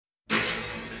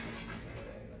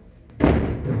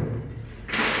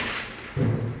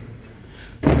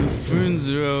friends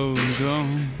are all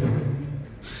gone,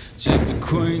 just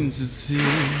acquaintances here.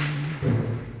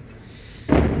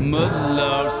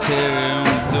 Mudlarks tear on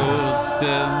the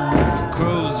doorsteps,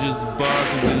 crows just bark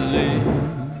as they leave.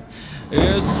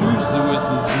 Air swoops the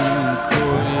whistles in the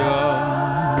courtyard,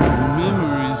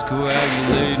 memories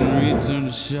coagulate and return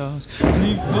to shards.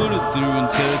 Fleet-footed through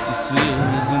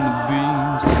interstices in the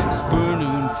beams,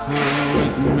 spurning and full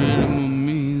with the minimum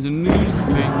means. A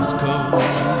newspaper's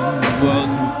covered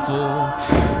walls before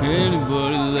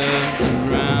anybody left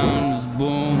around was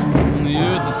born. The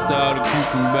earth has started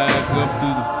creeping back up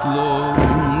through the floor,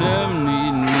 never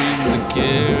needing reasons to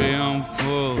carry on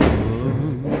forward.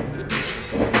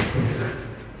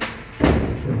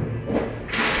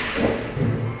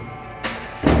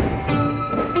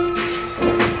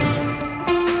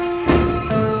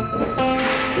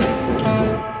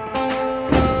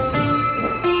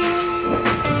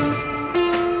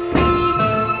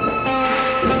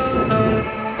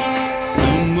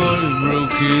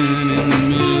 In the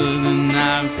middle of the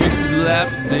night, fixed the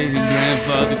dilapidated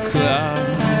grandfather clock.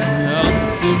 All the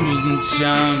symbols and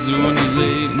chimes are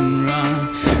undulate and rhyme,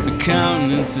 the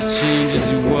countenance that changes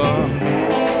you walk.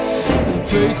 The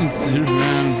patients sit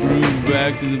around and brew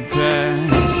back to the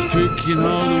past, picking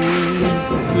all the winds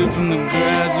that slip from the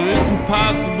grass. Where it's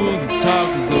impossible to talk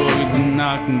as organs and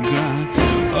knock and grind.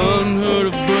 Unheard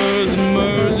of birds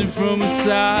emerging from a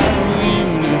side.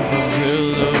 Even if I've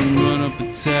held up and run up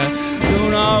a tap,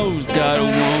 don't always gotta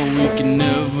want we can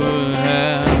never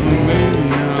have. Maybe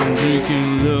I'm drinking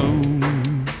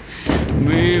alone,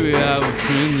 maybe I have a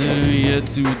friend there yet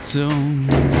to atone.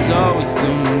 There's always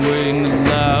someone waiting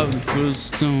alive for a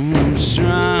stone.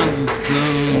 Shrines of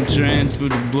sun transfer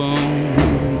to bone.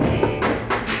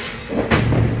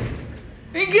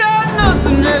 Ain't got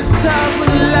nothing that's top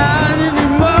of the line.